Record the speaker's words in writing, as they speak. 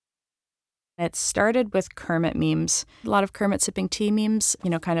It started with Kermit memes, a lot of Kermit sipping tea memes,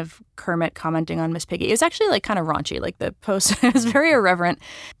 kind of Kermit commenting on Miss Piggy. It was actually kind of raunchy, the post was very irreverent.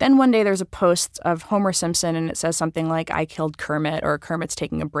 Then one day there's a post of Homer Simpson and it says something like, I killed Kermit, or Kermit's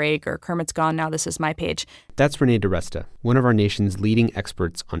taking a break, or Kermit's gone, now this is my page. That's Renee DiResta, one of our nation's leading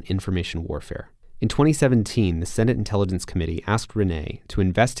experts on information warfare. In 2017, the Senate Intelligence Committee asked Renee to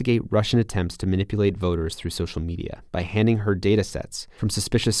investigate Russian attempts to manipulate voters through social media by handing her data sets from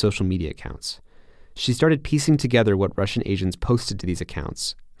suspicious social media accounts. She started piecing together what Russian agents posted to these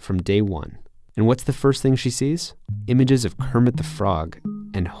accounts from day one. And what's the first thing she sees? Images of Kermit the Frog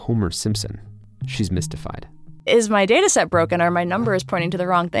and Homer Simpson. She's mystified. Is my data set broken? Are my numbers pointing to the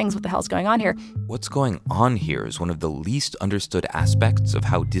wrong things? What the hell's going on here? What's going on here is one of the least understood aspects of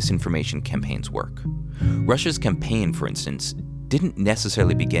how disinformation campaigns work. Russia's campaign, for instance, didn't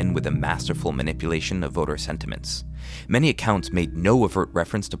necessarily begin with a masterful manipulation of voter sentiments. Many accounts made no overt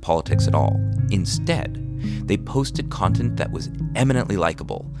reference to politics at all. Instead, they posted content that was eminently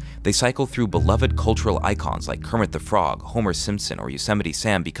likable. They cycled through beloved cultural icons like Kermit the Frog, Homer Simpson, or Yosemite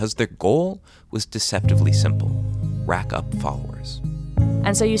Sam because their goal was deceptively simple: rack up followers.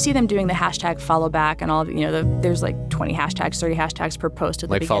 And so you see them doing the hashtag follow back and all of, there's 20 hashtags, 30 hashtags per post at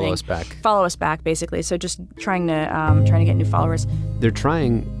the beginning. Follow us back. Follow us back, basically. So just trying to get new followers. They're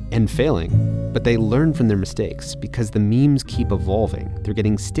trying and failing, but they learn from their mistakes because the memes keep evolving. They're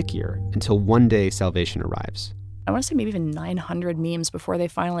getting stickier until one day salvation arrives. I want to say maybe even 900 memes before they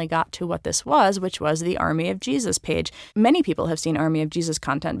finally got to what this was, which was the Army of Jesus page. Many people have seen Army of Jesus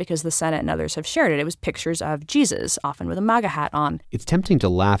content because the Senate and others have shared it. It was pictures of Jesus, often with a MAGA hat on. It's tempting to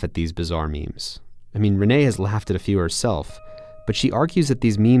laugh at these bizarre memes. I mean, Renee has laughed at a few herself, but she argues that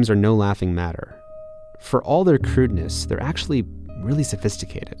these memes are no laughing matter. For all their crudeness, they're actually really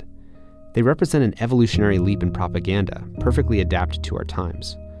sophisticated. They represent an evolutionary leap in propaganda, perfectly adapted to our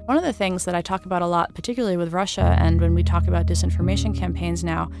times. One of the things that I talk about a lot, particularly with Russia, and when we talk about disinformation campaigns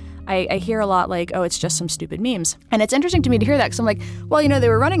now, I hear a lot it's just some stupid memes. And it's interesting to me to hear that because I'm like, well, they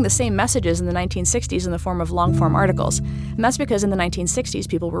were running the same messages in the 1960s in the form of long-form articles. And that's because in the 1960s,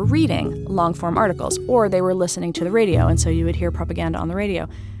 people were reading long-form articles, or they were listening to the radio, and so you would hear propaganda on the radio.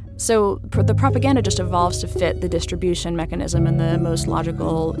 So the propaganda just evolves to fit the distribution mechanism and the most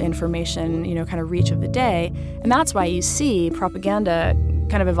logical information, kind of reach of the day. And that's why you see propaganda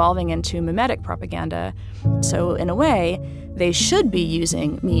kind of evolving into mimetic propaganda. So in a way, they should be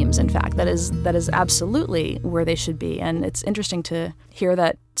using memes, in fact. That is absolutely where they should be. And it's interesting to hear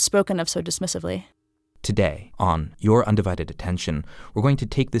that spoken of so dismissively. Today, on Your Undivided Attention, we're going to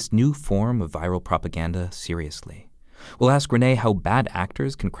take this new form of viral propaganda seriously. We'll ask Renee how bad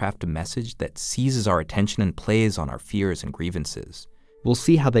actors can craft a message that seizes our attention and plays on our fears and grievances. We'll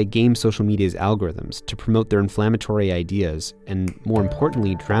see how they game social media's algorithms to promote their inflammatory ideas and, more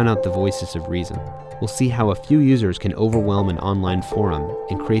importantly, drown out the voices of reason. We'll see how a few users can overwhelm an online forum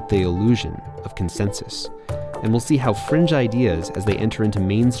and create the illusion of consensus. And we'll see how fringe ideas, as they enter into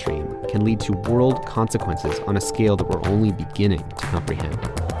mainstream, can lead to world consequences on a scale that we're only beginning to comprehend.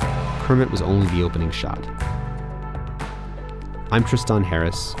 Kermit was only the opening shot. I'm Tristan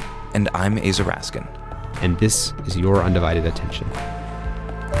Harris. And I'm Asa Raskin. And this is Your Undivided Attention.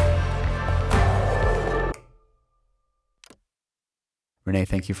 Renee,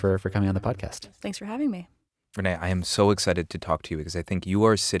 thank you for coming on the podcast. Thanks for having me. Renee, I am so excited to talk to you because I think you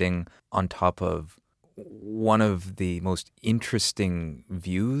are sitting on top of one of the most interesting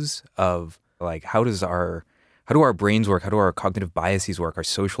views of how do our brains work, how do our cognitive biases work, our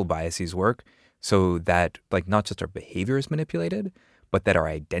social biases work, so that not just our behavior is manipulated, but that our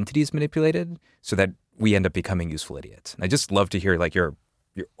identity is manipulated so that we end up becoming useful idiots. And I just love to hear your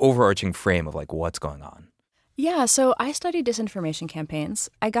overarching frame of what's going on. Yeah, so I studied disinformation campaigns.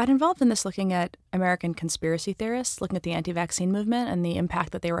 I got involved in this looking at American conspiracy theorists, looking at the anti-vaccine movement and the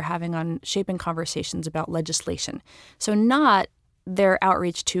impact that they were having on shaping conversations about legislation. So not their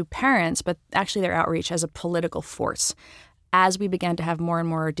outreach to parents, but actually their outreach as a political force. As we began to have more and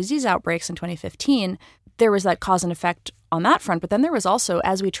more disease outbreaks in 2015, there was that cause and effect on that front. But then there was also,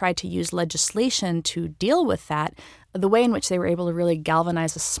 as we tried to use legislation to deal with that, the way in which they were able to really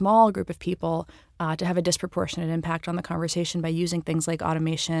galvanize a small group of people to have a disproportionate impact on the conversation by using things like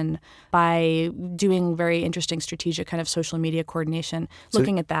automation, by doing very interesting strategic kind of social media coordination,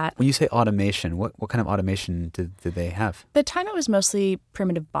 looking at that. When you say automation, what kind of automation did they have? At the time, it was mostly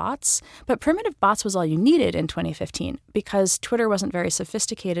primitive bots, but primitive bots was all you needed in 2015 because Twitter wasn't very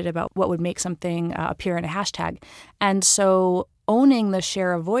sophisticated about what would make something appear in a hashtag. And so owning the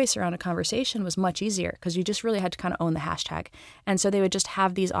share of voice around a conversation was much easier because you just really had to kind of own the hashtag. And so they would just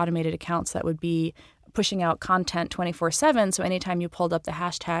have these automated accounts that would be pushing out content 24/7. So anytime you pulled up the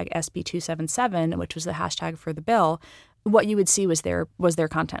hashtag SB277, which was the hashtag for the bill, what you would see was their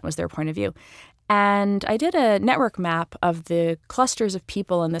content, was their point of view. And I did a network map of the clusters of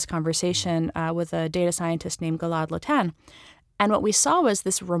people in this conversation with a data scientist named Gilad Lotan. And what we saw was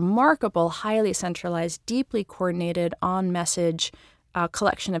this remarkable, highly centralized, deeply coordinated on-message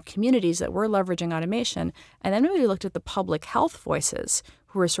collection of communities that were leveraging automation. And then when we looked at the public health voices,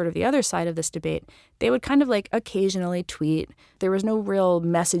 who were sort of the other side of this debate, they would kind of like occasionally tweet. There was no real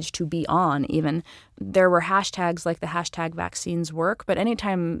message to be on even. There were hashtags like the hashtag vaccines work, but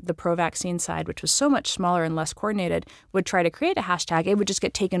anytime the pro-vaccine side, which was so much smaller and less coordinated, would try to create a hashtag, it would just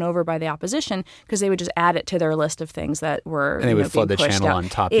get taken over by the opposition because they would just add it to their list of things that were And they would flood the channel out. on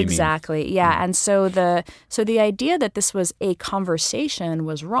top, Exactly, yeah. And so the idea that this was a conversation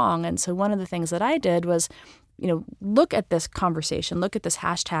was wrong. And so one of the things that I did was look at this conversation, look at this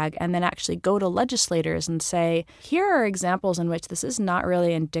hashtag, and then actually go to legislators and say, here are examples in which this is not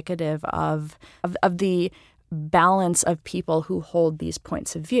really indicative of the balance of people who hold these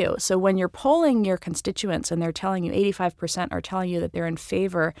points of view. So when you're polling your constituents and they're telling you 85% are telling you that they're in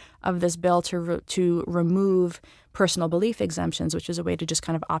favor of this bill to remove personal belief exemptions, which is a way to just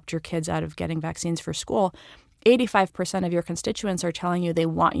kind of opt your kids out of getting vaccines for school, 85% of your constituents are telling you they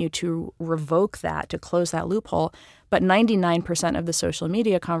want you to revoke that, to close that loophole. But 99% of the social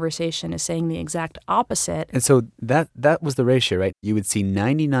media conversation is saying the exact opposite. And so that was the ratio, right? You would see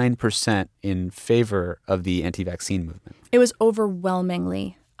 99% in favor of the anti-vaccine movement. It was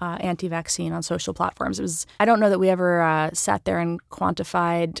overwhelmingly anti-vaccine on social platforms. I don't know that we ever sat there and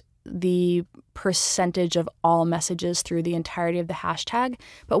quantified the percentage of all messages through the entirety of the hashtag.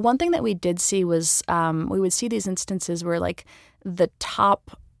 But one thing that we did see was we would see these instances where like the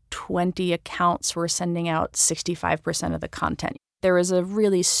top 20 accounts were sending out 65% of the content. There was a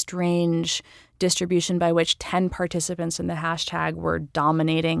really strange distribution by which 10 participants in the hashtag were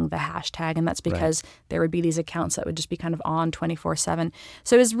dominating the hashtag. And that's because there would be these accounts that would just be kind of on 24/7.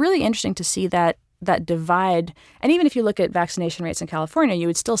 So it was really interesting to see that divide. And even if you look at vaccination rates in California, you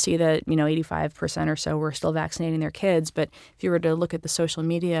would still see that, 85% or so were still vaccinating their kids. But if you were to look at the social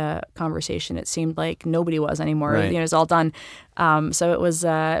media conversation, it seemed like nobody was anymore. Right. It was all done. So it was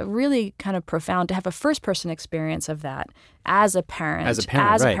really kind of profound to have a first-person experience of that as a parent,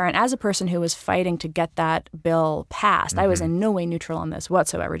 as a person who was fighting to get that bill passed. I was in no way neutral on this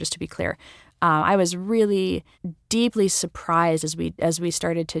whatsoever, just to be clear. I was really deeply surprised as we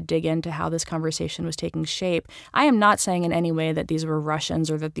started to dig into how this conversation was taking shape. I am not saying in any way that these were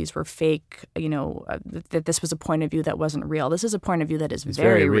Russians or that these were fake, that this was a point of view that wasn't real. This is a point of view that is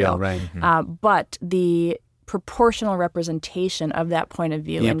very real. Right? But the proportional representation of that point of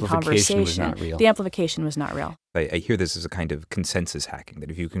view in conversation, the amplification was not real. I hear this as a kind of consensus hacking, that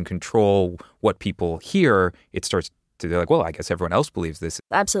if you can control what people hear, it starts they're like, well, I guess everyone else believes this.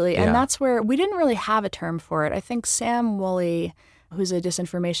 Absolutely. Yeah. And that's where we didn't really have a term for it. I think Sam Woolley, who's a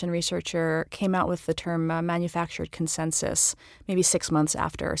disinformation researcher, came out with the term manufactured consensus maybe 6 months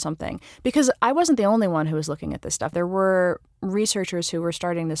after or something. Because I wasn't the only one who was looking at this stuff. There were researchers who were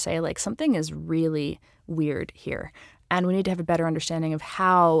starting to say, like, something is really weird here. And we need to have a better understanding of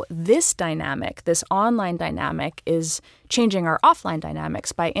how this dynamic, this online dynamic, is changing our offline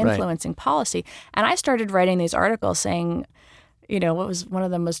dynamics by influencing policy. And I started writing these articles saying, one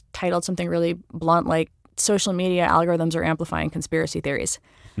of them was titled something really blunt like, social media algorithms are amplifying conspiracy theories.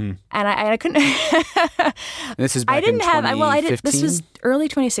 And I couldn't. This is back in 2015? This was early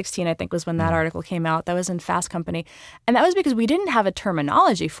 2016, I think, was when that article came out. That was in Fast Company. And that was because we didn't have a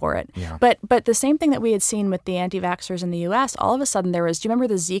terminology for it. Yeah. But the same thing that we had seen with the anti-vaxxers in the U.S., all of a sudden do you remember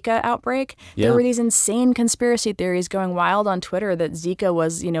the Zika outbreak? Yeah. There were these insane conspiracy theories going wild on Twitter that Zika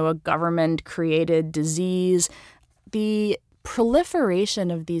was, a government-created disease. The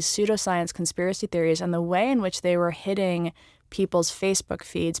proliferation of these pseudoscience conspiracy theories and the way in which they were hitting people's Facebook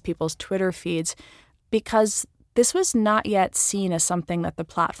feeds, people's Twitter feeds, because this was not yet seen as something that the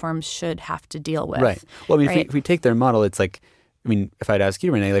platforms should have to deal with. Right. Well, I mean, if we take their model, it's like, if I'd ask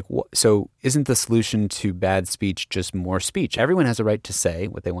you, Renee, so isn't the solution to bad speech just more speech? Everyone has a right to say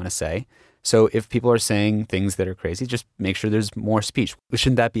what they want to say. So if people are saying things that are crazy, just make sure there's more speech.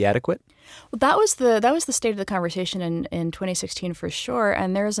 Shouldn't that be adequate? Well, that was the state of the conversation in 2016 for sure.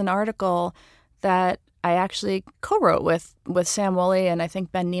 And there's an article that I actually co-wrote with Sam Woolley and I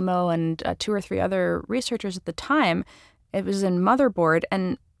think Ben Nemo and 2 or 3 other researchers at the time. It was in Motherboard.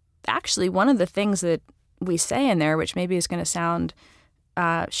 And actually one of the things that we say in there, which maybe is going to sound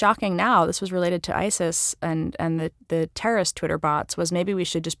shocking now, this was related to ISIS and the terrorist Twitter bots, was maybe we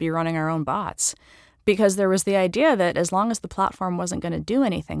should just be running our own bots. because there was the idea that as long as the platform wasn't going to do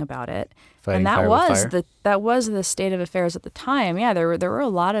anything about it, Fighting and that fire with was fire. that was the state of affairs at the time. Yeah, there were a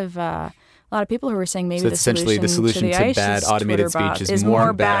lot of people who were saying maybe So essentially the solution the to ISIS bad automated Twitter bot speech is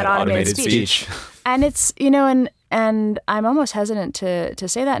more bad automated speech. And it's, and I'm almost hesitant to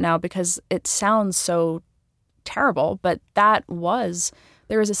say that now because it sounds so terrible, but there was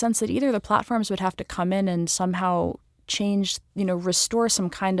a sense that either the platforms would have to come in and somehow change, restore some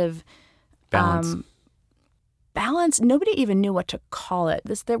kind of balance. Nobody even knew what to call it.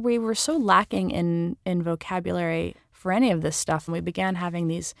 That we were so lacking in vocabulary for any of this stuff. And we began having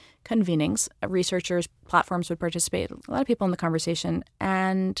these convenings. Researchers, platforms would participate, a lot of people in the conversation.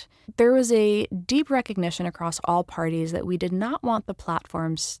 And there was a deep recognition across all parties that we did not want the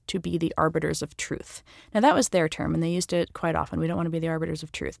platforms to be the arbiters of truth. Now, that was their term, and they used it quite often. We don't want to be the arbiters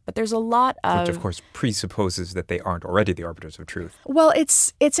of truth. But there's a lot of... Which, of course, presupposes that they aren't already the arbiters of truth. Well,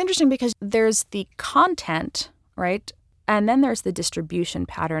 it's interesting because there's the content, right? And then there's the distribution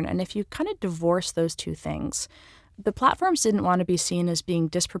pattern. And if you kind of divorce those two things, the platforms didn't want to be seen as being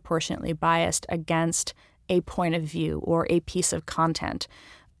disproportionately biased against a point of view or a piece of content.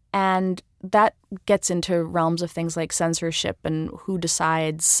 And that gets into realms of things like censorship and who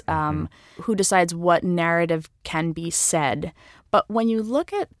decides what narrative can be said. But when you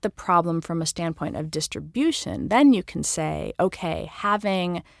look at the problem from a standpoint of distribution, then you can say, okay,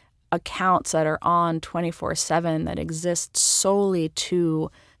 having accounts that are on 24/7 that exist solely to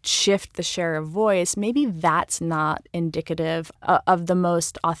shift the share of voice, maybe that's not indicative of the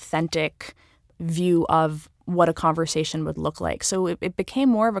most authentic view of what a conversation would look like. So it became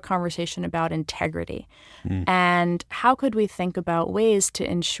more of a conversation about integrity. And how could we think about ways to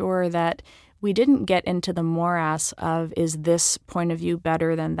ensure that we didn't get into the morass of, is this point of view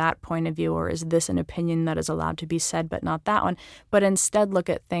better than that point of view, or is this an opinion that is allowed to be said but not that one, but instead look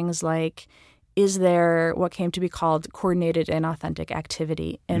at things like, is there what came to be called coordinated inauthentic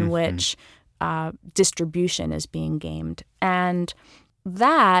activity in which distribution is being gamed? And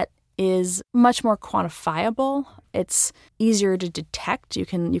that is much more quantifiable. It's easier to detect. You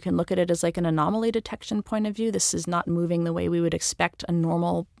can look at it as like an anomaly detection point of view. This is not moving the way we would expect a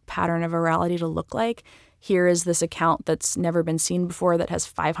normal pattern of virality to look like. Here is this account that's never been seen before that has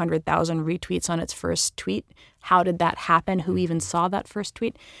 500,000 retweets on its first tweet. How did that happen? Who even saw that first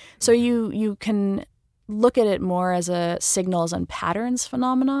tweet? So you can look at it more as a signals and patterns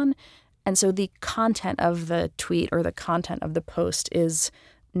phenomenon. And so the content of the tweet or the content of the post is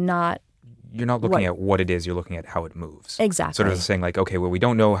not... You're not looking at what it is, you're looking at how it moves. Exactly. Sort of saying like, okay, well, we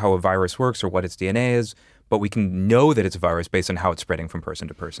don't know how a virus works or what its DNA is, but we can know that it's a virus based on how it's spreading from person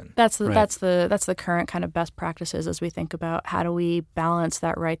to person. That's the current kind of best practices as we think about how do we balance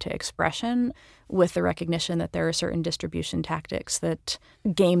that right to expression with the recognition that there are certain distribution tactics that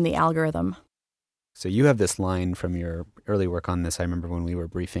game the algorithm. So you have this line from your early work on this. I remember when we were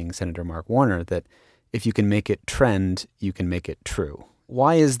briefing Senator Mark Warner that if you can make it trend, you can make it true.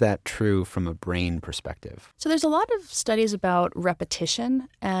 Why is that true from a brain perspective? So there's a lot of studies about repetition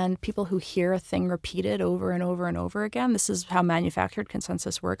and people who hear a thing repeated over and over and over again. This is how manufactured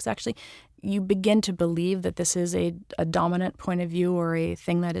consensus works, actually. You begin to believe that this is a dominant point of view or a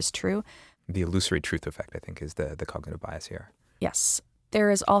thing that is true. The illusory truth effect, I think, is the cognitive bias here. Yes. There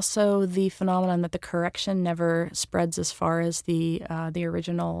is also the phenomenon that the correction never spreads as far as the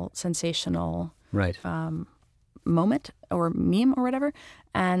original sensational moment or meme or whatever.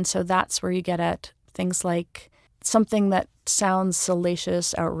 And so that's where you get at things like something that sounds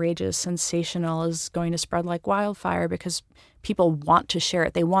salacious, outrageous, sensational is going to spread like wildfire because people want to share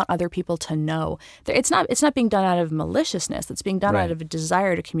it. They want other people to know. It's not being done out of maliciousness. It's being done out of a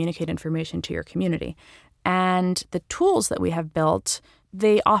desire to communicate information to your community. And the tools that we have built,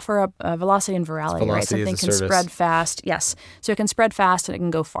 they offer up velocity and virality, right? Something can spread fast. Yes. So it can spread fast and it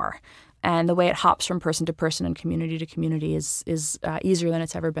can go far. And the way it hops from person to person and community to community is easier than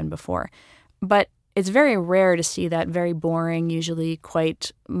it's ever been before. But it's very rare to see that very boring, usually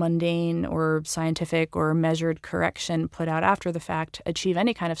quite mundane or scientific or measured correction put out after the fact achieve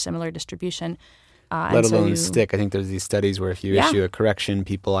any kind of similar distribution. Let alone stick. I think there's these studies where if you issue a correction,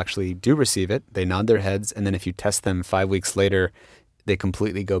 people actually do receive it. They nod their heads. And then if you test them 5 weeks later, they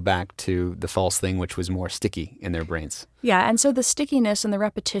completely go back to the false thing, which was more sticky in their brains. Yeah, and so the stickiness and the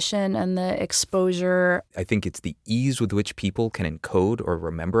repetition and the exposure. I think it's the ease with which people can encode or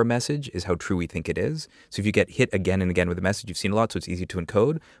remember a message is how true we think it is. So if you get hit again and again with a message, you've seen a lot, so it's easy to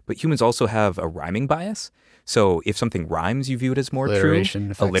encode. But humans also have a rhyming bias. So if something rhymes, you view it as more Alliteration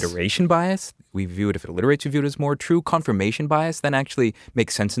true. effects. Alliteration bias, we view it, if it alliterates, you view it as more true. Confirmation bias then actually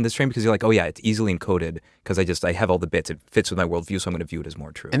makes sense in this frame because you're like, oh yeah, it's easily encoded because I have all the bits. It fits with my worldview, so I'm going to view it as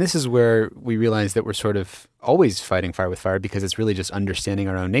more true. And this is where we realize that we're sort of always fighting fire with fire because it's really just understanding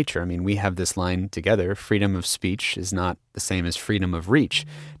our own nature. I mean, we have this line together, freedom of speech is not the same as freedom of reach.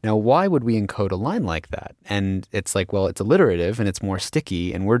 Now, why would we encode a line like that? And it's like, well, it's alliterative and it's more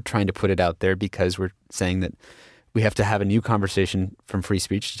sticky, and we're trying to put it out there because we're saying that we have to have a new conversation from free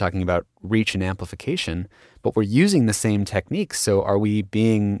speech to talking about reach and amplification, but we're using the same techniques. So are we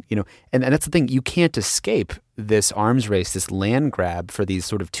being, and that's the thing, you can't escape this arms race, this land grab for these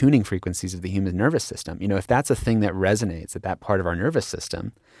sort of tuning frequencies of the human nervous system. If that's a thing that resonates at that part of our nervous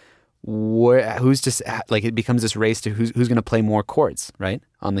system, who's just like, it becomes this race to who's going to play more chords, right,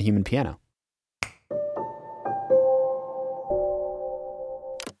 on the human piano.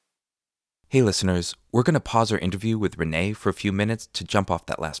 Hey listeners, we're going to pause our interview with Renee for a few minutes to jump off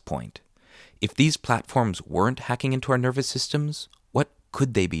that last point. If these platforms weren't hacking into our nervous systems, what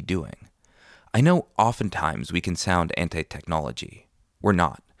could they be doing? I know oftentimes we can sound anti-technology. We're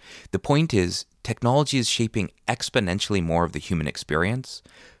not. The point is, technology is shaping exponentially more of the human experience.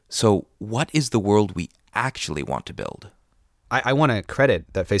 So what is the world we actually want to build? I want to credit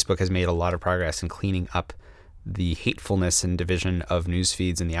that Facebook has made a lot of progress in cleaning up the hatefulness and division of news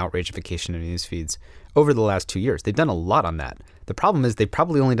feeds and the outragification of news feeds over the last 2 years. They've done a lot on that. The problem is they've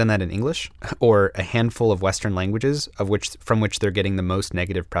probably only done that in English or a handful of Western languages from which they're getting the most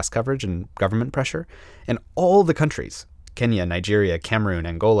negative press coverage and government pressure. And all the countries, Kenya, Nigeria, Cameroon,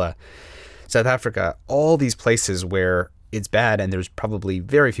 Angola, South Africa, all these places where it's bad and there's probably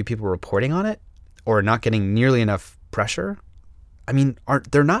very few people reporting on it or not getting nearly enough pressure. I mean,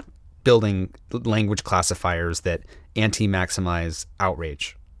 they're not building language classifiers that anti-maximize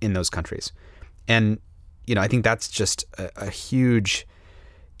outrage in those countries. And, I think that's just a huge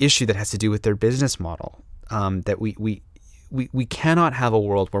issue that has to do with their business model, that we cannot have a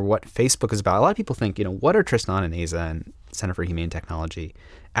world where what Facebook is about. A lot of people think, what are Tristan and Asa and Center for Humane Technology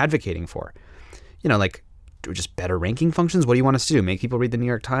advocating for? Like, just better ranking functions? What do you want us to do? Make people read the New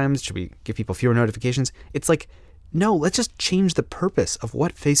York Times? Should we give people fewer notifications? It's like, no, let's just change the purpose of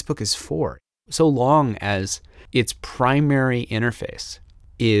what Facebook is for. So long as its primary interface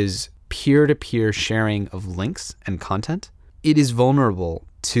is peer-to-peer sharing of links and content, it is vulnerable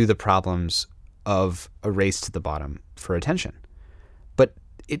to the problems of a race to the bottom for attention. But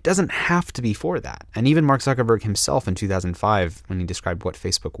it doesn't have to be for that. And even Mark Zuckerberg himself in 2005, when he described what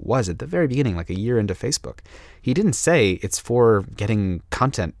Facebook was at the very beginning, like a year into Facebook, he didn't say it's for getting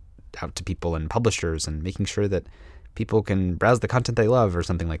content out to people and publishers and making sure that people can browse the content they love or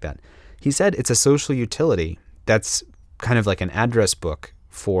something like that. He said it's a social utility that's kind of like an address book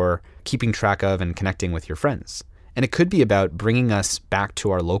for keeping track of and connecting with your friends. And it could be about bringing us back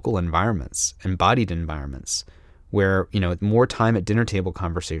to our local environments, embodied environments, where, more time at dinner table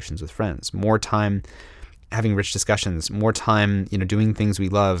conversations with friends, more time having rich discussions, more time, doing things we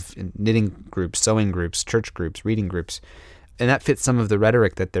love, knitting groups, sewing groups, church groups, reading groups. And that fits some of the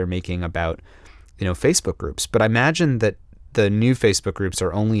rhetoric that they're making about, Facebook groups. But I imagine that the new Facebook groups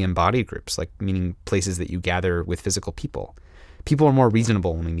are only embodied groups, like meaning places that you gather with physical people. People are more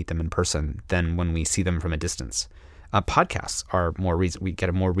reasonable when we meet them in person than when we see them from a distance. Podcasts are we get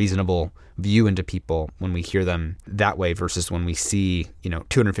a more reasonable view into people when we hear them that way versus when we see,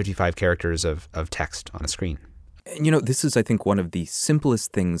 255 characters of text on a screen. This is, I think, one of the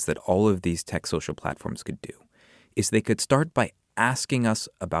simplest things that all of these tech social platforms could do, is they could start by asking us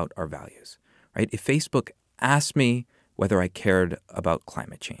about our values, right? If Facebook asked me whether I cared about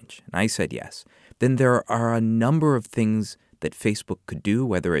climate change, and I said yes, then there are a number of things that Facebook could do,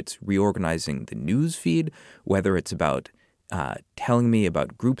 whether it's reorganizing the news feed, whether it's about telling me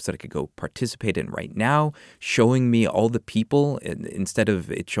about groups that I could go participate in right now, showing me all the people. Instead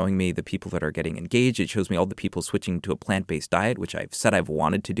of it showing me the people that are getting engaged, it shows me all the people switching to a plant-based diet, which I've said I've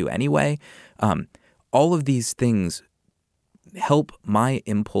wanted to do anyway. All of these things help my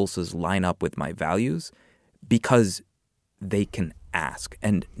impulses line up with my values because they can ask.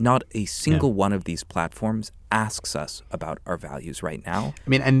 And not a single one of these platforms asks us about our values right now. I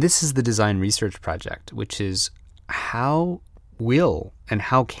mean, and this is the design research project, which is how will and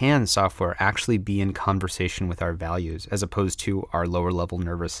how can software actually be in conversation with our values as opposed to our lower level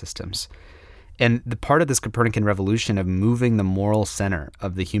nervous systems. And the part of this Copernican revolution of moving the moral center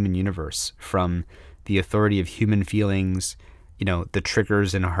of the human universe from the authority of human feelings, the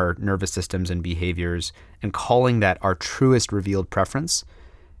triggers in our nervous systems and behaviors, and calling that our truest revealed preference,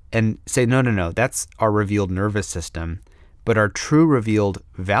 and say, no, that's our revealed nervous system, but our true revealed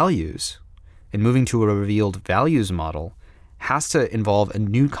values, and moving to a revealed values model has to involve a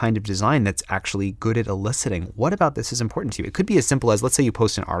new kind of design that's actually good at eliciting what about this is important to you. It could be as simple as, let's say you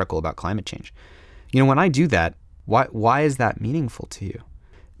post an article about climate change. When I do that, why is that meaningful to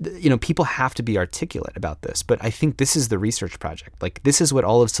you? People have to be articulate about this, but I think this is the research project. Like, this is what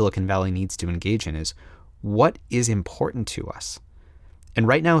all of Silicon Valley needs to engage in, is what is important to us. And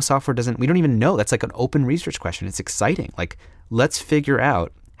right now, software we don't even know. That's like an open research question. It's exciting. Like, let's figure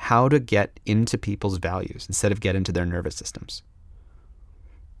out how to get into people's values instead of get into their nervous systems.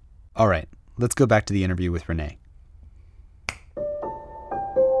 All right, let's go back to the interview with Renee.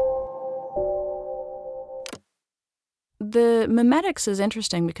 The memetics is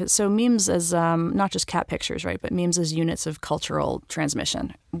interesting because memes as not just cat pictures, right, but memes as units of cultural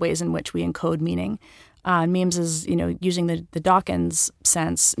transmission, ways in which we encode meaning. Memes is, using the Dawkins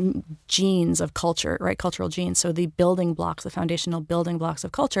sense, genes of culture, right, cultural genes. So the building blocks, the foundational building blocks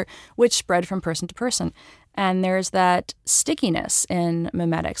of culture, which spread from person to person. And there's that stickiness in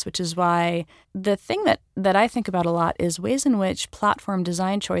memetics, which is why the thing that I think about a lot is ways in which platform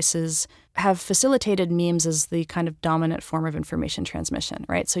design choices have facilitated memes as the kind of dominant form of information transmission,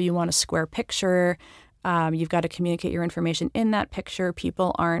 right? So you want a square picture. You've got to communicate your information in that picture.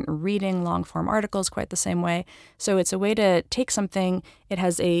 People aren't reading long-form articles quite the same way. So it's a way to take something.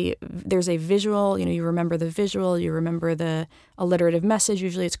 There's a visual, you remember the visual, you remember the alliterative message.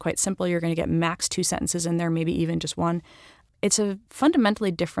 Usually it's quite simple. You're going to get max 2 sentences in there, maybe even just one. It's a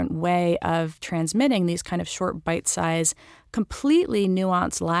fundamentally different way of transmitting these kind of short bite-size, completely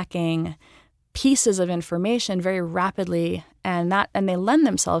nuance lacking pieces of information very rapidly, and they lend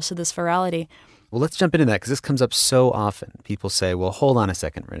themselves to this virality. Well, let's jump into that because this comes up so often. People say, well, hold on a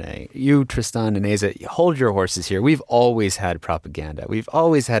second, Renee. You, Tristan, and Asa, hold your horses here. We've always had propaganda. We've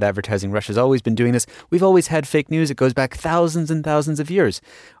always had advertising. Russia's always been doing this. We've always had fake news. It goes back thousands and thousands of years.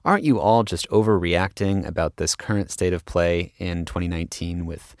 Aren't you all just overreacting about this current state of play in 2019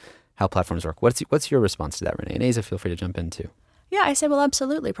 with how platforms work? What's your response to that, Renee? And Asa, feel free to jump in too. Yeah, I say, well,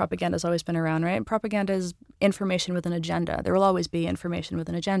 absolutely. Propaganda's always been around, right? Propaganda is information with an agenda. There will always be information with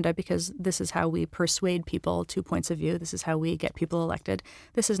an agenda because this is how we persuade people to points of view. This is how we get people elected.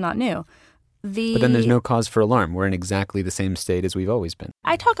 This is not new. But then there's no cause for alarm. We're in exactly the same state as we've always been.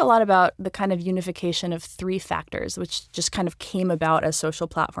 I talk a lot about the kind of unification of 3 factors, which just kind of came about as social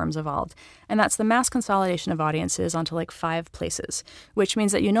platforms evolved. And that's the mass consolidation of audiences onto 5 places, which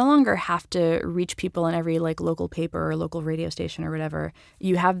means that you no longer have to reach people in every local paper or local radio station or whatever.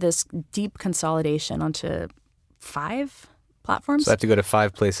 You have this deep consolidation onto 5 platforms. So I have to go to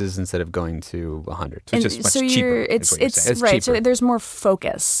 5 places instead of going to 100. So it's just much cheaper. It's right. Cheaper. So there's more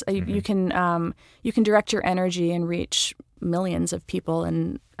focus. You can direct your energy and reach millions of people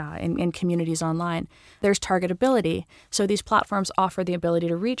in communities online. There's targetability. So these platforms offer the ability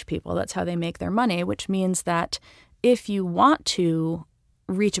to reach people. That's how they make their money, which means that if you want to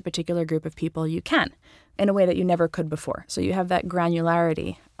reach a particular group of people, you can in a way that you never could before. So you have that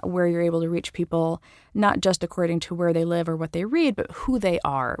granularity where you're able to reach people not just according to where they live or what they read, but who they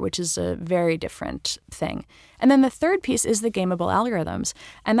are, which is a very different thing. And then the third piece is the gameable algorithms.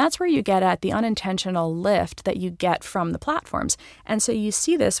 And that's where you get at the unintentional lift that you get from the platforms. And so you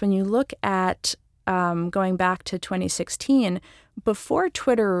see this when you look at going back to 2016, before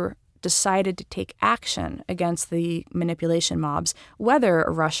Twitter decided to take action against the manipulation mobs, whether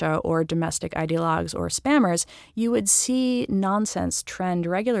Russia or domestic ideologues or spammers, you would see nonsense trend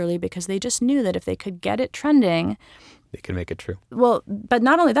regularly because they just knew that if they could get it trending, they could make it true. Well, but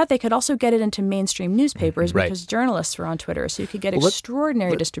not only that, they could also get it into mainstream newspapers because journalists were on Twitter, so you could get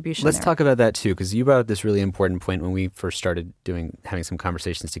extraordinary distribution Let's there. talk about that too, because you brought up this really important point when we first started having some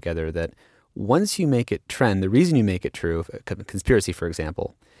conversations together, that once you make it trend, the reason you make it true, conspiracy, for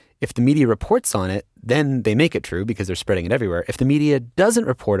example, if the media reports on it, then they make it true because they're spreading it everywhere. If the media doesn't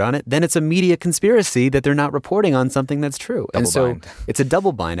report on it, then it's a media conspiracy that they're not reporting on something that's true. Double bind. It's a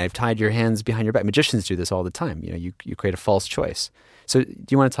double bind. I've tied your hands behind your back. Magicians do this all the time. You create a false choice. So do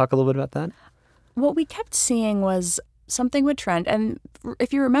you want to talk a little bit about that? What we kept seeing was something would trend. And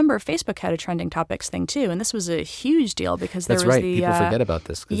if you remember, Facebook had a trending topics thing too. And this was a huge deal because there was That's right. the... People forget about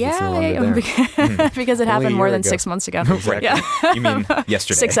this because it's no longer there. because it happened more than 6 months ago. Exactly. Yeah. You mean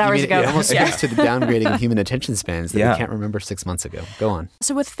yesterday? 6 hours ago. It almost speaks to the downgrading of human attention spans that we can't remember 6 months ago. Go on.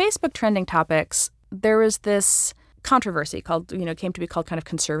 So with Facebook trending topics, there was this controversy came to be called kind of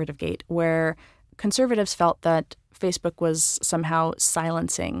conservative gate, where conservatives felt that Facebook was somehow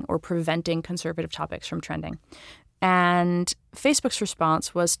silencing or preventing conservative topics from trending. And Facebook's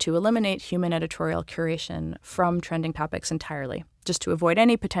response was to eliminate human editorial curation from trending topics entirely, just to avoid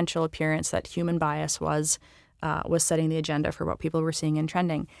any potential appearance that human bias was setting the agenda for what people were seeing in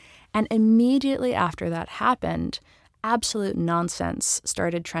trending. And immediately after that happened, absolute nonsense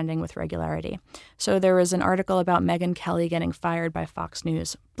started trending with regularity. So there was an article about Megyn Kelly getting fired by Fox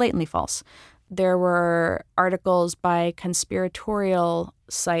News, blatantly false. There were articles by conspiratorial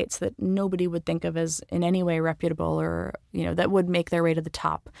sites that nobody would think of as in any way reputable or, that would make their way to the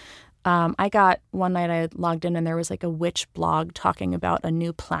top. I got one night I logged in and there was like a witch blog talking about a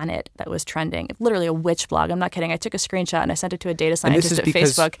new planet that was trending. Literally a witch blog. I'm not kidding. I took a screenshot and I sent it to a data scientist at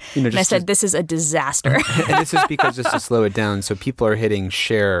Facebook. And I said, this is a disaster. And this is because, just to slow it down, so people are hitting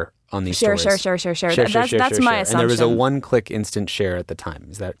share on these stories. Share. That's my assumption. And there was a one-click instant share at the time.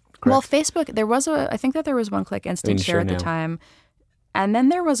 Is that correct? Well, Facebook, I think that there was one-click instant share at the time. And then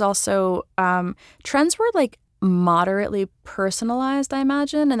there was also, trends were like moderately personalized, I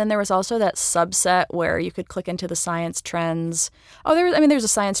imagine. And then there was also that subset where you could click into the science trends. There's a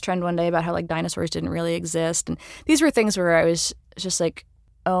science trend one day about how like dinosaurs didn't really exist. And these were things where I was just like,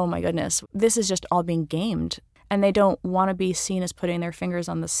 oh my goodness, this is just all being gamed. And they don't want to be seen as putting their fingers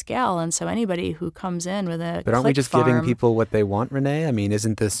on the scale. And so anybody who comes in with a But aren't we just giving people what they want, Renee? I mean,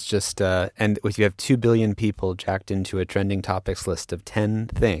 isn't this just, and if you have 2 billion people jacked into a trending topics list of 10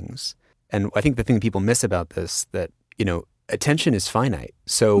 things, and I think the thing people miss about this, that, attention is finite.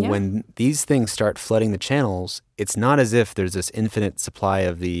 So when these things start flooding the channels, it's not as if there's this infinite supply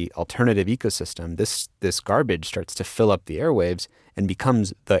of the alternative ecosystem. This garbage starts to fill up the airwaves and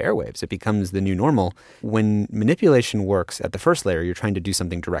becomes the airwaves. It becomes the new normal. When manipulation works at the first layer, you're trying to do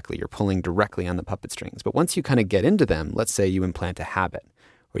something directly. You're pulling directly on the puppet strings. But once you kind of get into them, let's say you implant a habit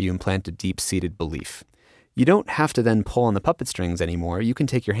or you implant a deep-seated belief, you don't have to then pull on the puppet strings anymore. You can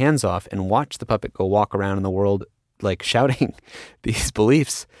take your hands off and watch the puppet go walk around in the world like shouting these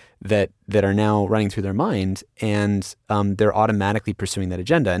beliefs that are now running through their mind, and they're automatically pursuing that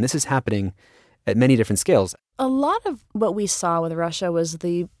agenda. And this is happening at many different scales. A lot of what we saw with Russia was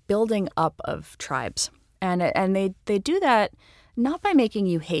the building up of tribes. And they do that not by making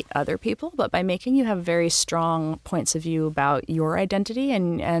you hate other people, but by making you have very strong points of view about your identity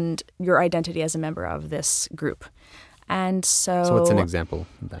and your identity as a member of this group. And so what's an example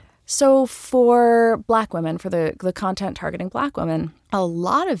of that? So for Black women, for the content targeting Black women, a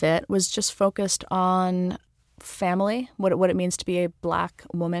lot of it was just focused on family, what it means to be a Black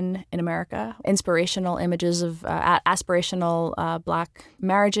woman in America, inspirational images of aspirational Black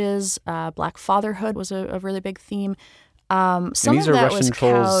marriages, Black fatherhood was a really big theme. Some these of are that Russian was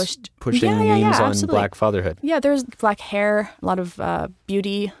trolls pushing memes on absolutely. Black fatherhood. Yeah, there's Black hair, a lot of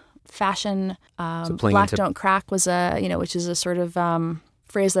beauty, fashion. So Black don't crack was which is a sort of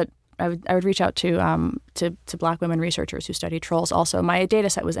phrase that I would reach out to Black women researchers who study trolls. Also, my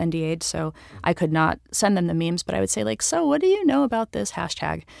data set was NDA'd, so I could not send them the memes, but I would say, like, so what do you know about this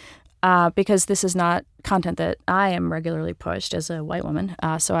hashtag? Because this is not content that I am regularly pushed as a white woman.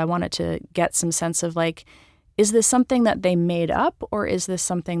 So I wanted to get some sense of, like, is this something that they made up, or is this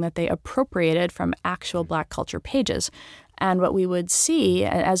something that they appropriated from actual Black culture pages? And what we would see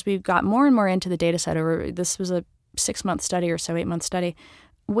as we got more and more into the data set, this was a 6-month study or so, 8-month study,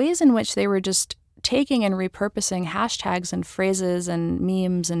 ways in which they were just taking and repurposing hashtags and phrases and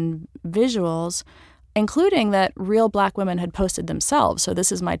memes and visuals, including that real Black women had posted themselves. So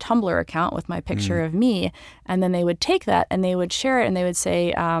this is my Tumblr account with my picture of me. And then they would take that and they would share it and they would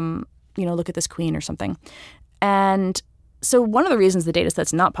say, look at this queen or something. And so one of the reasons the data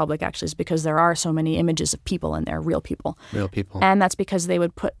set's not public actually is because there are so many images of people in there, real people. Real people. And that's because they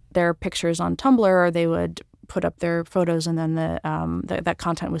would put their pictures on Tumblr, or they would put up their photos, and then that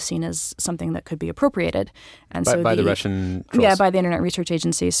content was seen as something that could be appropriated. And by the Russian trolls. Yeah, by the Internet Research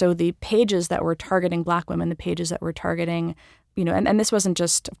Agency. So the pages that were targeting Black women, the pages that were targeting, and this wasn't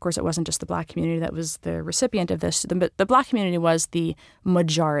just, of course, it wasn't just the Black community that was the recipient of this. The Black community was the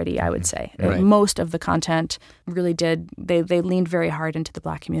majority, I would say. Right. Most of the content really did, they leaned very hard into the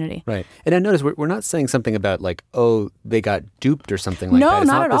Black community. Right. And I notice we're not saying something about like, oh, they got duped or something like no, that. It's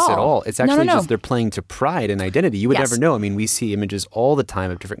not not this all. at all. It's actually No. just they're playing to pride and identity. You would Yes. never know. I mean, we see images all the time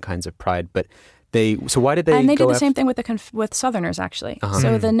of different kinds of pride, but so why did they And they go did the same thing with Southerners, actually.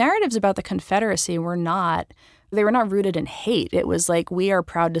 So the narratives about the Confederacy were not rooted in hate. It was like, we are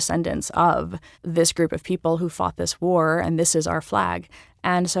proud descendants of this group of people who fought this war, and this is our flag.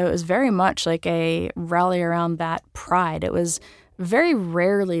 And so it was very much like a rally around that pride. It was very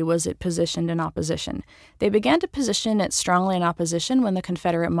rarely was it positioned in opposition. They began to position it strongly in opposition when the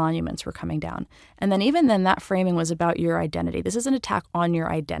Confederate monuments were coming down. And then even then, that framing was about your identity. This is an attack on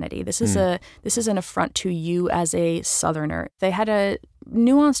your identity. This is an affront to you as a Southerner. They had a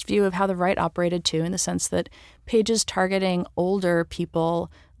nuanced view of how the right operated too, in the sense that pages targeting older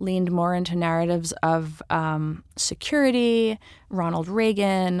people leaned more into narratives of security, Ronald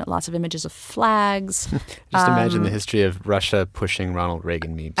Reagan, lots of images of flags. Just imagine the history of Russia pushing Ronald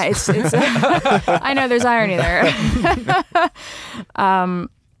Reagan memes. I know there's irony there.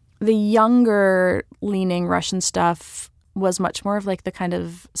 The younger leaning Russian stuff was much more of like the kind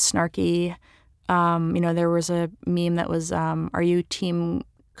of snarky, there was a meme that was, are you team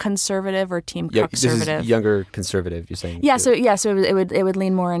conservative or team conservative? This is younger conservative, you're saying? So it would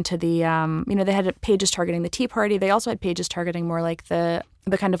lean more into the, they had pages targeting the Tea Party. They also had pages targeting more like the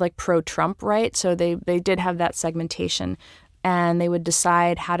kind of like pro-Trump, right? So they did have that segmentation. And they would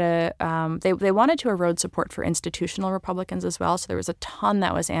decide how to, they wanted to erode support for institutional Republicans as well. So there was a ton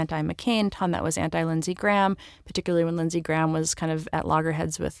that was anti-McCain, ton that was anti-Lindsey Graham, particularly when Lindsey Graham was kind of at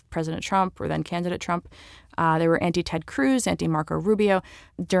loggerheads with President Trump or then candidate Trump. They were anti-Ted Cruz, anti-Marco Rubio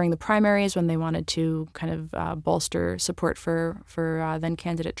during the primaries when they wanted to kind of bolster support for then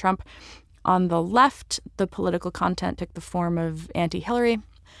candidate Trump. On the left, the political content took the form of anti-Hillary.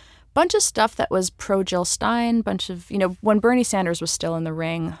 Bunch of stuff that was pro-Jill Stein, bunch of, when Bernie Sanders was still in the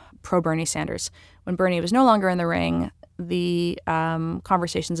ring, pro-Bernie Sanders. When Bernie was no longer in the ring, the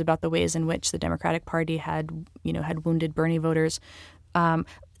conversations about the ways in which the Democratic Party had wounded Bernie voters.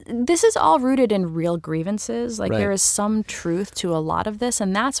 This is all rooted in real grievances. Like, there is some truth to a lot of this,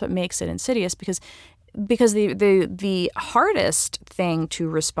 and that's what makes it insidious because the hardest thing to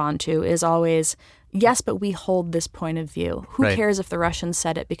respond to is always, yes, but we hold this point of view. Who cares if the Russians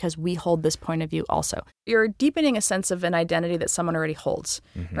said it, because we hold this point of view also. You're deepening a sense of an identity that someone already holds,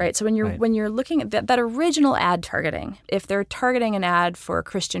 right? So when you're looking at that original ad targeting, if they're targeting an ad for a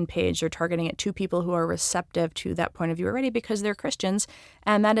Christian page, they're targeting it to people who are receptive to that point of view already because they're Christians,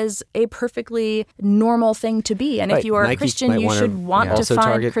 and that is a perfectly normal thing to be. And if you are a Christian, you should want to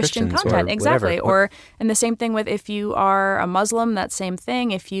find Christian content. Exactly. And the same thing with if you are a Muslim, that same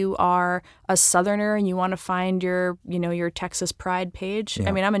thing. If you are a Southerner and you want to find your Texas Pride page. Yeah.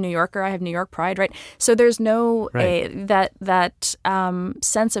 I mean, I'm a New Yorker. I have New York Pride, right? So there's no that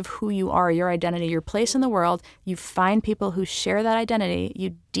sense of who you are, your identity, your place in the world. You find people who share that identity.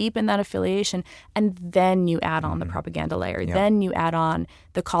 You deepen that affiliation, and then you add on the propaganda layer. Yeah. Then you add on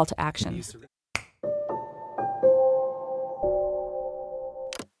the call to action.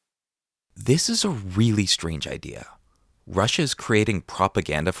 This is a really strange idea. Russia is creating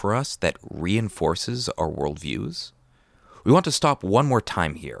propaganda for us that reinforces our worldviews. We want to stop one more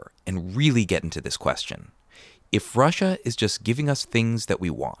time here and really get into this question. If Russia is just giving us things that we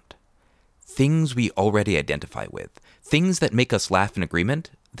want, things we already identify with, things that make us laugh in agreement,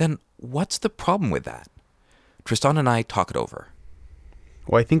 then what's the problem with that? Tristan and I talk it over.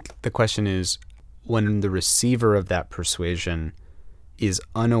 Well, I think the question is, when the receiver of that persuasion is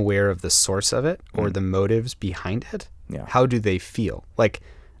unaware of the source of it or the motives behind it, how do they feel? Like,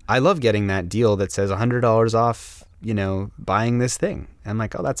 I love getting that deal that says $100 off, buying this thing. I'm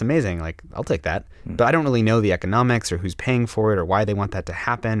like, oh, that's amazing. Like, I'll take that. But I don't really know the economics or who's paying for it or why they want that to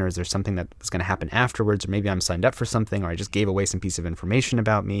happen, or is there something that's going to happen afterwards, or maybe I'm signed up for something, or I just gave away some piece of information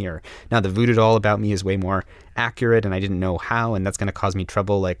about me, or now the voodoo doll about me is way more accurate and I didn't know how, and that's going to cause me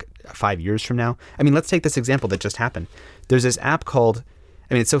trouble like 5 years from now. I mean, let's take this example that just happened. There's this app called,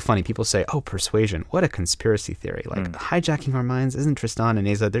 it's so funny. People say, oh, persuasion. What a conspiracy theory. Like, hijacking our minds. Isn't Tristan and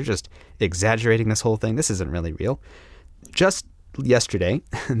Asa, they're just exaggerating this whole thing. This isn't really real. Just yesterday,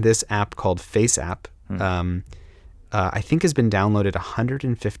 this app called FaceApp, I think has been downloaded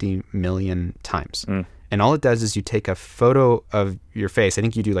 150 million times. And all it does is you take a photo of your face. I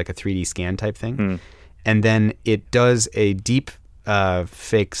think you do like a 3D scan type thing. And then it does a deep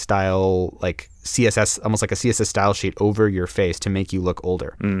fake style, like CSS, almost like a CSS style sheet over your face to make you look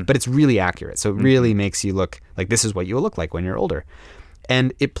older. But it's really accurate. So it really makes you look like this is what you will look like when you're older.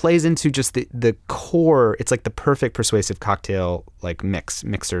 And it plays into just the core. It's like the perfect persuasive cocktail, like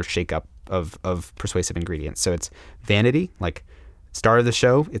mixer shake-up of persuasive ingredients. So it's vanity, like star of the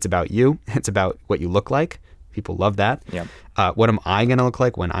show. It's about you. It's about what you look like. People love that. Yeah. What am I going to look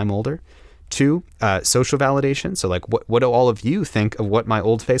like when I'm older? 2, social validation. So like, what do all of you think of what my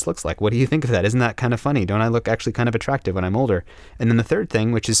old face looks like? What do you think of that? Isn't that kind of funny? Don't I look actually kind of attractive when I'm older? And then the third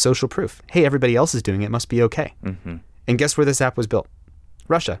thing, which is social proof. Hey, everybody else is doing it. It must be okay. And guess where this app was built?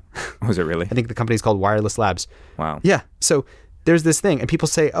 Russia. Was it really? I think the company's called Wireless Labs. Wow. Yeah. So there's this thing, and people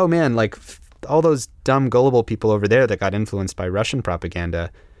say, oh man, like all those dumb, gullible people over there that got influenced by Russian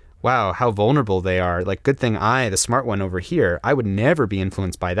propaganda, wow, how vulnerable they are. Like, good thing I, the smart one over here, I would never be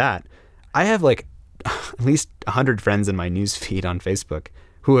influenced by that. I have like at least 100 friends in my news feed on Facebook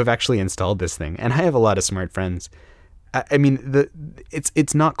who have actually installed this thing. And I have a lot of smart friends. I mean,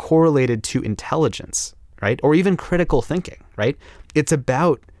 it's not correlated to intelligence, right? Or even critical thinking, right? It's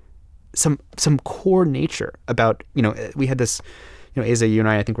about some core nature about, we had this, Asa, you and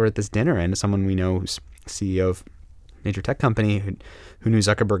I think we're at this dinner, and someone we know who's CEO of a major tech company who knew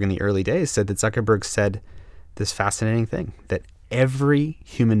Zuckerberg in the early days said that Zuckerberg said this fascinating thing, that every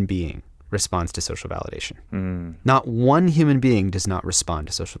human being responds to social validation. Not one human being does not respond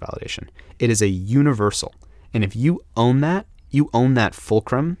to social validation. It is a universal. And if you own that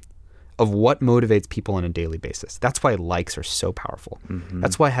fulcrum of what motivates people on a daily basis. That's why likes are so powerful.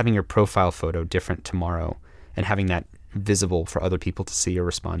 That's why having your profile photo different tomorrow and having that visible for other people to see or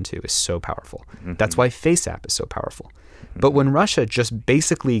respond to is so powerful. That's why FaceApp is so powerful. But when Russia just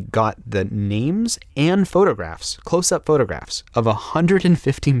basically got the names and photographs, close-up photographs of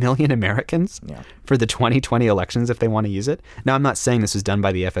 150 million Americans for the 2020 elections, if they want to use it. Now, I'm not saying this was done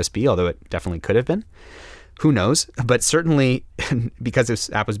by the FSB, although it definitely could have been. Who knows? But certainly, because this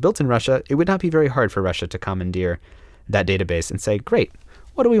app was built in Russia, it would not be very hard for Russia to commandeer that database and say, great,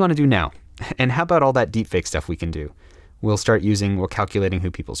 what do we want to do now? And how about all that deepfake stuff we can do? We're calculating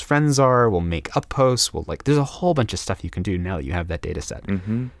who people's friends are. We'll make up posts. There's a whole bunch of stuff you can do now that you have that data set.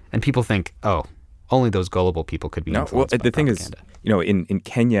 And people think, oh, only those gullible people could be influenced by the thing propaganda. Is, in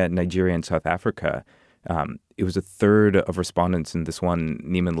Kenya, Nigeria, and South Africa, it was a third of respondents in this one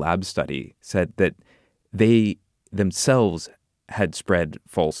Neiman Lab study said that they themselves had spread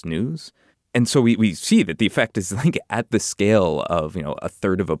false news. And so we see that the effect is like at the scale of, a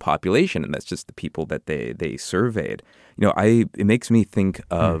third of a population, and that's just the people that they surveyed. It makes me think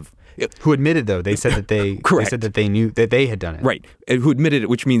of who admitted, though, they said that they said that they knew that they had done it. Right. Who admitted it,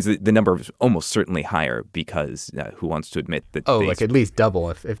 which means that the number is almost certainly higher because who wants to admit that? At least double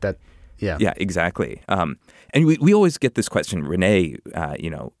if that. Yeah. Yeah, exactly. And we always get this question. Renee,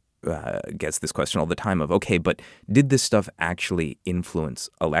 gets this question all the time of, okay, but did this stuff actually influence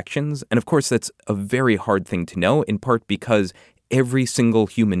elections? And of course, that's a very hard thing to know, in part because every single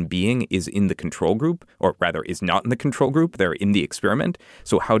human being is in the control group, or rather is not in the control group. They're in the experiment.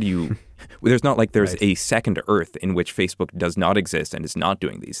 So how do you, there's not like there's a second Earth in which Facebook does not exist and is not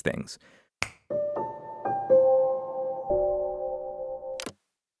doing these things.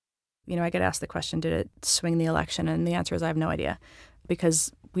 I get asked the question, did it swing the election? And the answer is I have no idea,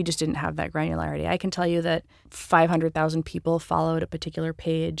 because we just didn't have that granularity. I can tell you that 500,000 people followed a particular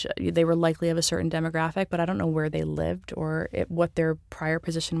page. They were likely of a certain demographic, but I don't know where they lived or what their prior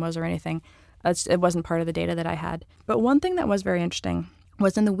position was or anything. It wasn't part of the data that I had. But one thing that was very interesting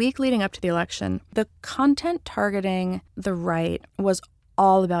was in the week leading up to the election, the content targeting the right was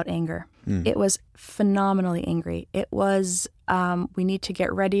all about anger. It was phenomenally angry. It was, we need to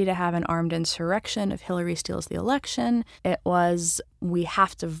get ready to have an armed insurrection if Hillary steals the election. It was, we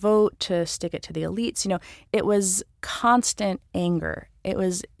have to vote to stick it to the elites. It was constant anger. It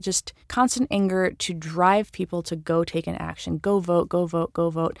was just constant anger to drive people to go take an action. Go vote, go vote,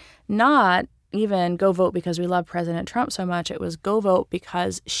 go vote. Not even go vote because we love President Trump so much. It was go vote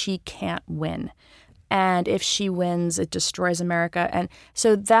because she can't win. And if she wins, it destroys America. And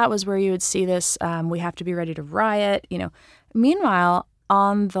so that was where you would see this, we have to be ready to riot, Meanwhile,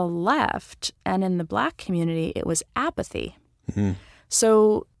 on the left and in the Black community, it was apathy.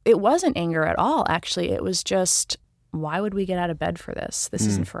 So it wasn't anger at all, actually. It was just, why would we get out of bed for this? This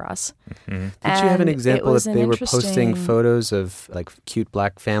isn't for us. Did you have an example that they were posting photos of like cute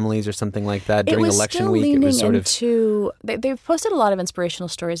Black families or something like that during election week? It was still leaning into, they've posted a lot of inspirational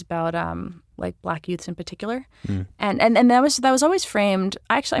stories about like Black youths in particular. And that was always framed.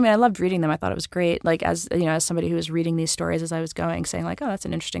 I loved reading them. I thought it was great. Like as somebody who was reading these stories as I was going, saying like, oh, that's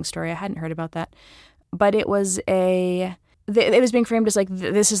an interesting story. I hadn't heard about that. But it was it was being framed as like,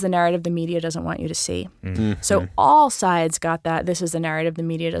 this is the narrative the media doesn't want you to see. So all sides got that. This is the narrative the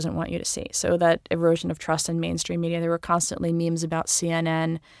media doesn't want you to see. So that erosion of trust in mainstream media. There were constantly memes about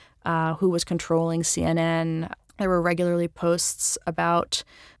CNN, who was controlling CNN. There were regularly posts about,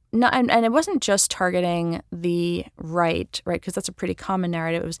 and it wasn't just targeting the right? Because that's a pretty common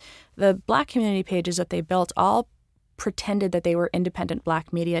narrative. It was the Black community pages that they built all pretended that they were independent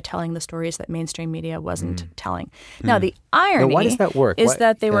Black media telling the stories that mainstream media wasn't telling. Now, the irony why does that work? is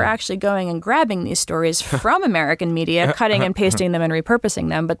that they were actually going and grabbing these stories from American media, cutting and pasting them and repurposing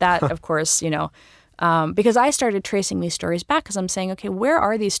them. But that, of course, because I started tracing these stories back because I'm saying, okay, where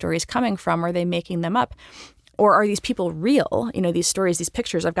are these stories coming from? Are they making them up? or are these people real? These stories, these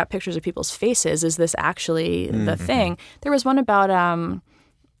pictures, I've got pictures of people's faces. Is this actually the thing? There was one about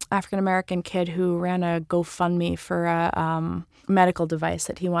African-American kid who ran a GoFundMe for a medical device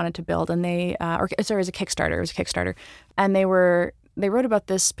that he wanted to build. And it was a Kickstarter. It was a Kickstarter. And they wrote about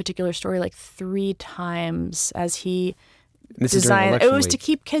this particular story like 3 times as he designed. It was to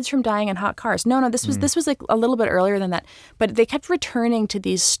keep kids from dying in hot cars. No, this was like a little bit earlier than that. But they kept returning to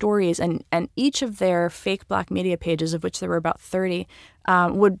these stories, and each of their fake black media pages, of which there were about 30,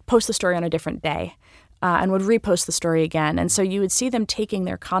 would post the story on a different day. And would repost the story again. And so you would see them taking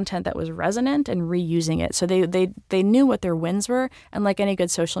their content that was resonant and reusing it. So they knew what their wins were. And like any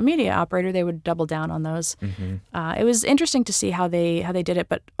good social media operator, they would double down on those. It was interesting to see how they did it.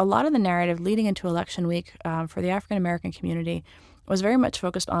 But a lot of the narrative leading into election week for the African-American community was very much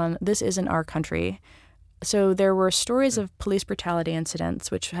focused on this isn't our country. So there were stories of police brutality incidents,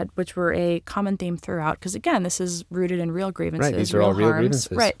 which were a common theme throughout. Because again, this is rooted in real grievances, right? These are all real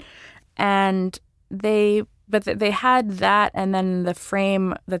grievances, right? And they had that, and then the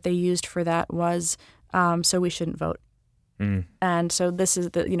frame that they used for that was so we shouldn't vote. And so this is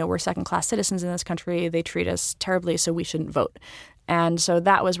we're second-class citizens in this country. They treat us terribly, so we shouldn't vote. And so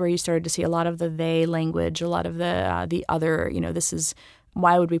that was where you started to see a lot of the they language, a lot of the other. This is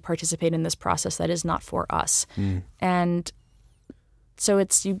why would we participate in this process that is not for us. And so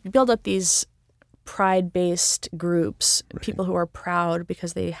you build up these pride-based groups, right. People who are proud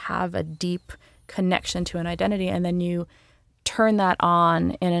because they have a deep connection to an identity, and then you turn that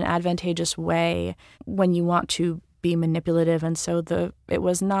on in an advantageous way when you want to be manipulative. And so it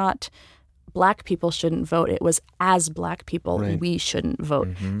was not black people shouldn't vote, it was as black people, right. We shouldn't vote.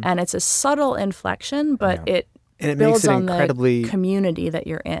 And it's a subtle inflection, but it builds on the community that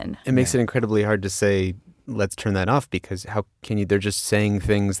you're in. It makes it incredibly hard to say, let's turn that off, because how can you? They're just saying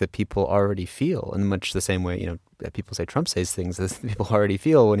things that people already feel in much the same way, that people say Trump says things that people already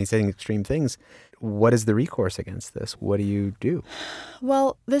feel when he's saying extreme things. What is the recourse against this? What do you do?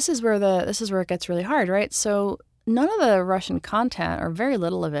 Well, this is where it gets really hard, right? So none of the Russian content, or very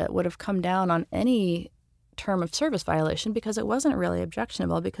little of it, would have come down on any term of service violation because it wasn't really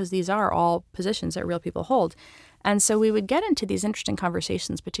objectionable, because these are all positions that real people hold. And so we would get into these interesting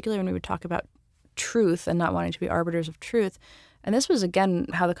conversations, particularly when we would talk about truth and not wanting to be arbiters of truth. And this was, again,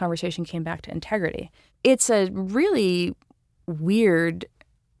 how the conversation came back to integrity. It's a really weird,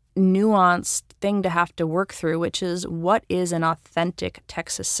 nuanced thing to have to work through, which is, what is an authentic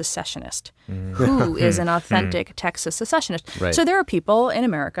Texas secessionist? Who is an authentic Texas secessionist? Right. So there are people in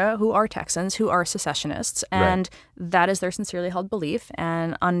America who are Texans who are secessionists, and that is their sincerely held belief.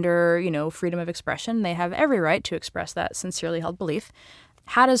 And under, freedom of expression, they have every right to express that sincerely held belief.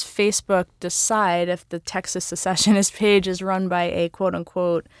 How does Facebook decide if the Texas secessionist page is run by a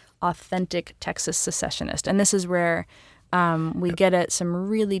quote-unquote authentic Texas secessionist? And this is where we get at some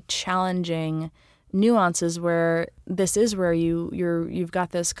really challenging nuances, where this is where you've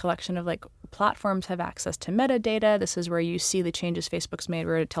got this collection of platforms have access to metadata. This is where you see the changes Facebook's made,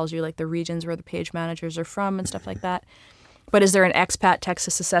 where it tells you the regions where the page managers are from and stuff like that. But is there an expat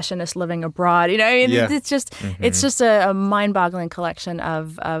Texas secessionist living abroad? It's just a mind-boggling collection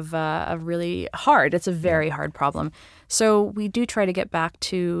of really hard. It's a very hard problem. So we do try to get back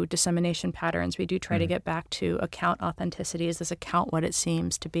to dissemination patterns. We do try to get back to account authenticity. Is this account what it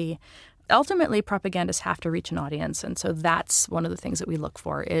seems to be? Ultimately, propagandists have to reach an audience, and so that's one of the things that we look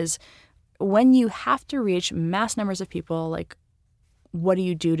for. Is when you have to reach mass numbers of people, what do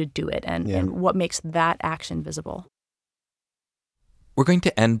you do to do it, and what makes that action visible? We're going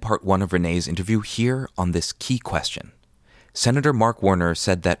to end part 1 of Renee's interview here on this key question. Senator Mark Warner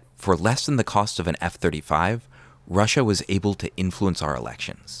said that for less than the cost of an F-35, Russia was able to influence our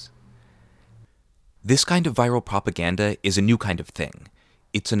elections. This kind of viral propaganda is a new kind of thing.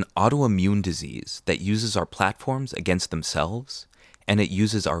 It's an autoimmune disease that uses our platforms against themselves, and it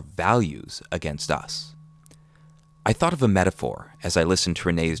uses our values against us. I thought of a metaphor as I listened to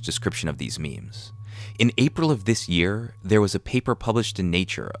Renee's description of these memes. In April of this year, there was a paper published in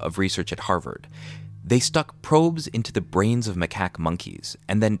Nature of research at Harvard. They stuck probes into the brains of macaque monkeys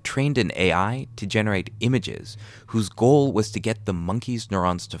and then trained an AI to generate images whose goal was to get the monkeys'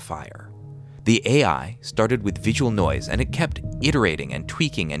 neurons to fire. The AI started with visual noise, and it kept iterating and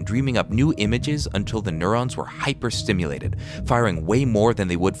tweaking and dreaming up new images until the neurons were hyper-stimulated, firing way more than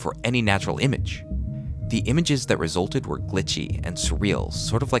they would for any natural image. The images that resulted were glitchy and surreal,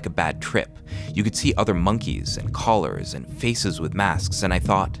 sort of like a bad trip. You could see other monkeys and collars and faces with masks, and I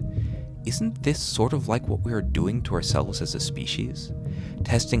thought, isn't this sort of like what we are doing to ourselves as a species?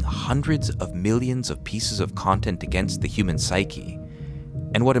 Testing hundreds of millions of pieces of content against the human psyche.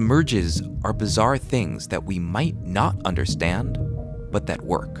 And what emerges are bizarre things that we might not understand, but that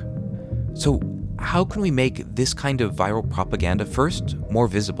work. So how can we make this kind of viral propaganda, first, more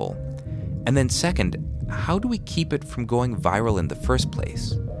visible? And then second, how do we keep it from going viral in the first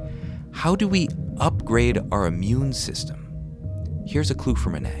place? How do we upgrade our immune system? Here's a clue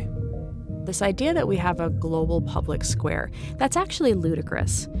from Renee. This idea that we have a global public square, that's actually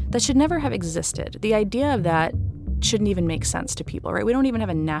ludicrous. That should never have existed. The idea of that shouldn't even make sense to people, right? We don't even have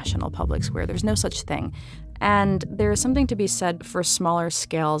a national public square. There's no such thing. And there is something to be said for smaller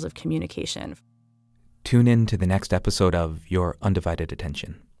scales of communication. Tune in to the next episode of Your Undivided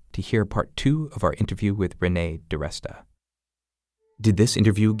Attention to hear part 2 of our interview with Renee DiResta. Did this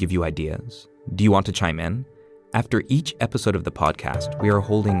interview give you ideas? Do you want to chime in? After each episode of the podcast, we are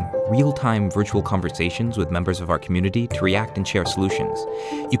holding real-time virtual conversations with members of our community to react and share solutions.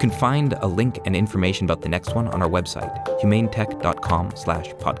 You can find a link and information about the next one on our website,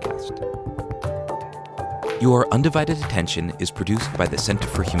 humanetech.com/podcast. Your Undivided Attention is produced by the Center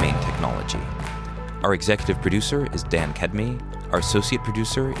for Humane Technology. Our executive producer is Dan Kedmi. Our associate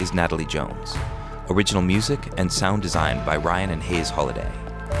producer is Natalie Jones. Original music and sound design by Ryan and Hayes Holiday.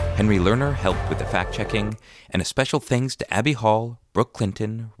 Henry Lerner helped with the fact-checking, and a special thanks to Abby Hall, Brooke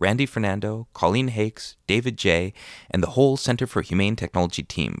Clinton, Randy Fernando, Colleen Hakes, David J., and the whole Center for Humane Technology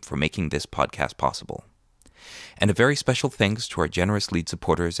team for making this podcast possible. And a very special thanks to our generous lead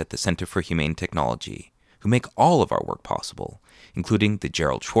supporters at the Center for Humane Technology, who make all of our work possible, including the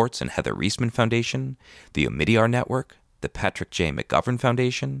Gerald Schwartz and Heather Reisman Foundation, the Omidyar Network, the Patrick J. McGovern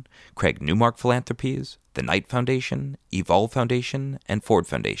Foundation, Craig Newmark Philanthropies, the Knight Foundation, Evolve Foundation, and Ford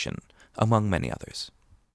Foundation, among many others.